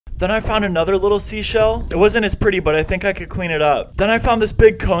Then I found another little seashell. It wasn't as pretty, but I think I could clean it up. Then I found this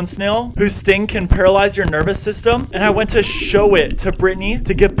big cone snail whose sting can paralyze your nervous system. And I went to show it to Brittany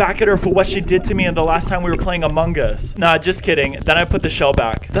to get back at her for what she did to me in the last time we were playing Among Us. Nah, just kidding. Then I put the shell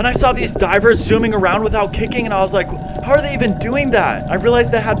back. Then I saw these divers zooming around without kicking, and I was like, how are they even doing that? I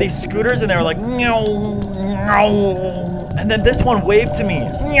realized they had these scooters and they were like, meow, meow. And then this one waved to me.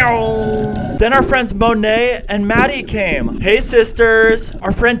 Meow. Then our friends Monet and Maddie came. Hey sisters.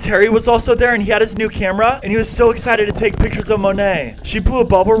 Our friend Terry was also there, and he had his new camera and he was so excited to take pictures of Monet. She blew a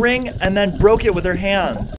bubble ring and then broke it with her hands.